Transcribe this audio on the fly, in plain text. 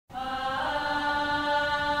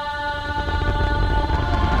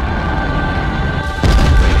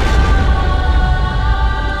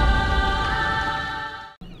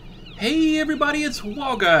everybody, it's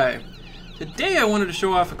Wallguy. Today I wanted to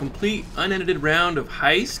show off a complete unedited round of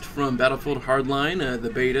Heist from Battlefield Hardline, the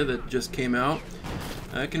beta that just came out.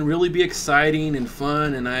 It can really be exciting and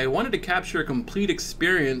fun, and I wanted to capture a complete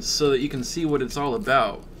experience so that you can see what it's all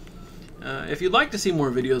about. If you'd like to see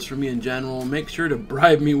more videos from me in general, make sure to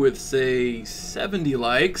bribe me with, say, 70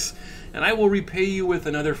 likes, and I will repay you with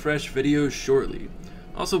another fresh video shortly.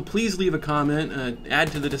 Also, please leave a comment, add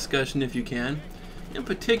to the discussion if you can. In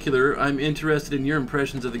particular, I'm interested in your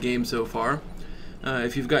impressions of the game so far,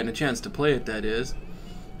 if you've gotten a chance to play it, that is.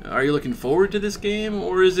 Are you looking forward to this game,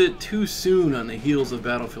 or is it too soon on the heels of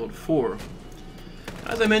Battlefield 4?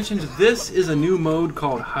 As I mentioned, this is a new mode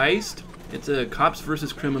called Heist. It's a cops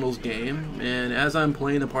versus criminals game, and as I'm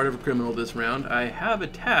playing the part of a criminal this round, I have a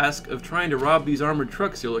task of trying to rob these armored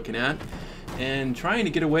trucks you're looking at, and trying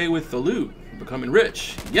to get away with the loot, becoming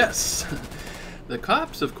rich. Yes! The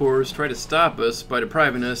cops, of course, try to stop us by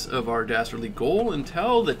depriving us of our dastardly goal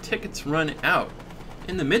until the tickets run out.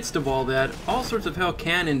 In the midst of all that, all sorts of hell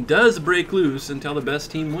can and does break loose until the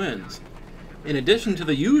best team wins. In addition to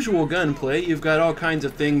the usual gunplay, you've got all kinds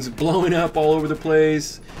of things blowing up all over the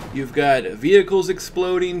place. You've got vehicles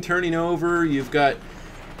exploding, turning over. You've got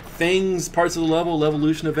things, parts of the level,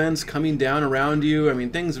 evolution events coming down around you. I mean,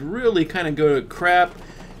 things really kind of go to crap.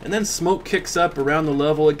 And then smoke kicks up around the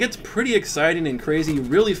level. It gets pretty exciting and crazy. You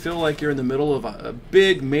really feel like you're in the middle of a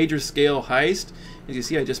big, major scale heist. As you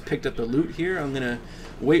see, I just picked up the loot here. I'm going to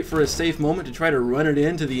wait for a safe moment to try to run it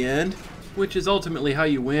in to the end, which is ultimately how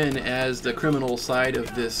you win as the criminal side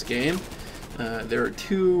of this game. There are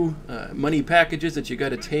two money packages that you got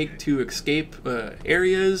to take to escape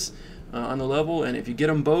areas on the level, and if you get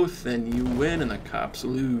them both, then you win and the cops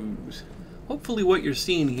lose. Hopefully what you're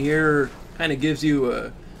seeing here kind of gives you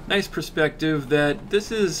a nice perspective that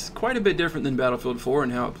this is quite a bit different than Battlefield 4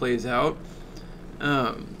 and how it plays out.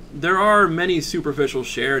 There are many superficial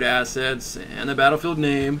shared assets and the Battlefield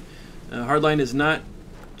name. Hardline is not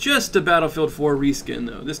just a Battlefield 4 reskin,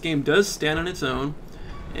 though. This game does stand on its own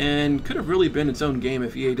and could have really been its own game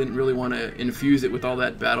if EA didn't really want to infuse it with all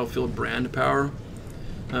that Battlefield brand power.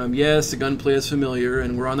 Yes, the gunplay is familiar,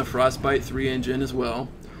 and we're on the Frostbite 3 engine as well.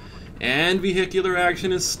 And vehicular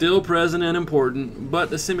action is still present and important, but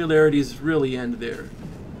the similarities really end there.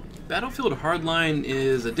 Battlefield Hardline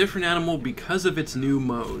is a different animal because of its new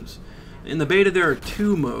modes. In the beta there are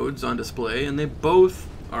two modes on display, and they both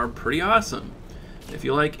are pretty awesome. If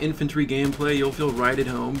you like infantry gameplay, you'll feel right at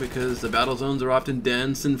home because the battle zones are often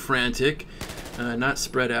dense and frantic, not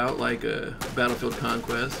spread out like a Battlefield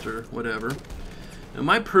Conquest or whatever. Now,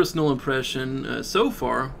 my personal impression so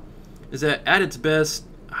far is that at its best,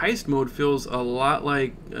 Heist mode feels a lot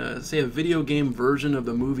like, say, a video game version of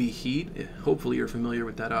the movie Heat. Hopefully you're familiar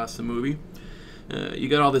with that awesome movie. You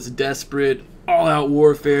got all this desperate, all-out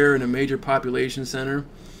warfare in a major population center.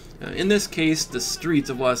 In this case, the streets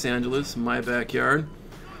of Los Angeles, my backyard.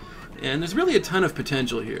 And there's really a ton of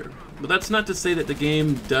potential here. But that's not to say that the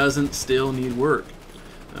game doesn't still need work.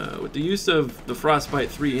 With the use of the Frostbite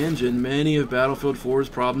 3 engine, many of Battlefield 4's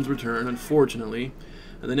problems return, unfortunately.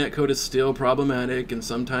 The netcode is still problematic, and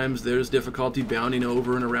sometimes there's difficulty bounding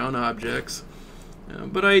over and around objects.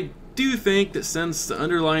 But I do think that since the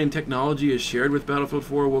underlying technology is shared with Battlefield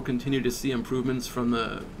 4, we'll continue to see improvements from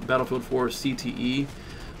the Battlefield 4 CTE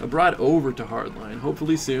brought over to Hardline,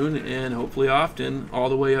 hopefully soon and hopefully often, all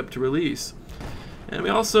the way up to release. And we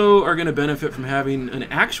also are going to benefit from having an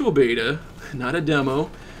actual beta, not a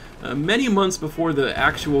demo, many months before the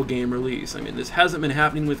actual game release. I mean, this hasn't been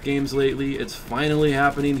happening with games lately. It's finally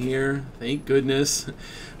happening here, thank goodness.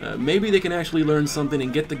 Maybe they can actually learn something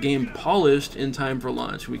and get the game polished in time for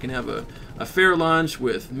launch. We can have a fair launch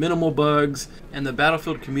with minimal bugs, and the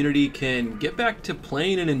Battlefield community can get back to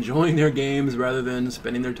playing and enjoying their games rather than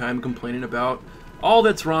spending their time complaining about all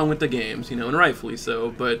that's wrong with the games, you know, and rightfully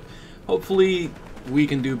so, but hopefully we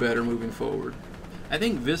can do better moving forward. I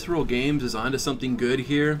think Visceral Games is onto something good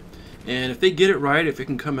here, and if they get it right, if it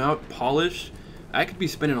can come out polished, I could be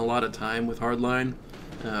spending a lot of time with Hardline.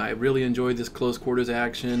 I really enjoyed this close quarters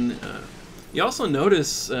action. You also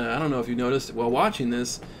notice, I don't know if you noticed while watching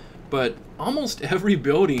this, but almost every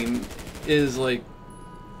building is like,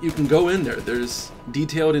 you can go in there. There's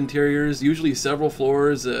detailed interiors, usually several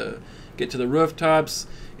floors, get to the rooftops.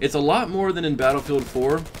 It's a lot more than in Battlefield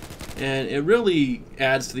 4. And it really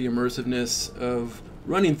adds to the immersiveness of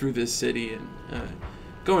running through this city and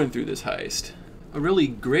going through this heist. A really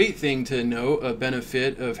great thing to note, a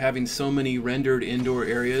benefit of having so many rendered indoor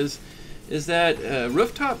areas, is that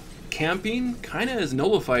rooftop camping kind of is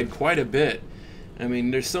nullified quite a bit. I mean,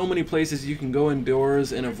 there's so many places you can go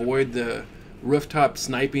indoors and avoid the rooftop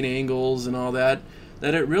sniping angles and all that,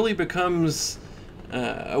 that it really becomes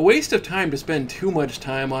a waste of time to spend too much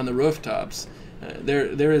time on the rooftops.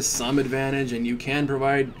 There is some advantage, and you can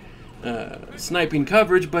provide sniping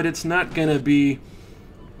coverage, but it's not going to be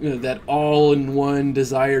that all-in-one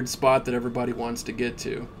desired spot that everybody wants to get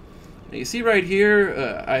to. Now, you see right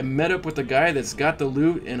here, I met up with a guy that's got the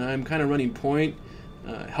loot, and I'm kind of running point,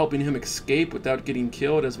 helping him escape without getting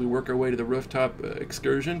killed as we work our way to the rooftop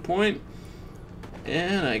excursion point.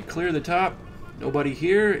 And I clear the top, nobody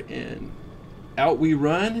here, and out we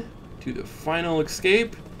run to the final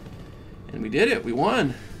escape, and we did it, we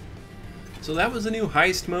won. So that was the new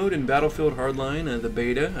Heist mode in Battlefield Hardline, the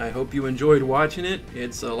beta. I hope you enjoyed watching it.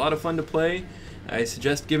 It's a lot of fun to play. I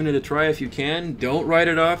suggest giving it a try if you can. Don't write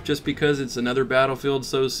it off just because it's another Battlefield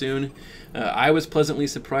so soon. I was pleasantly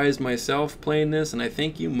surprised myself playing this, and I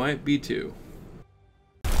think you might be too.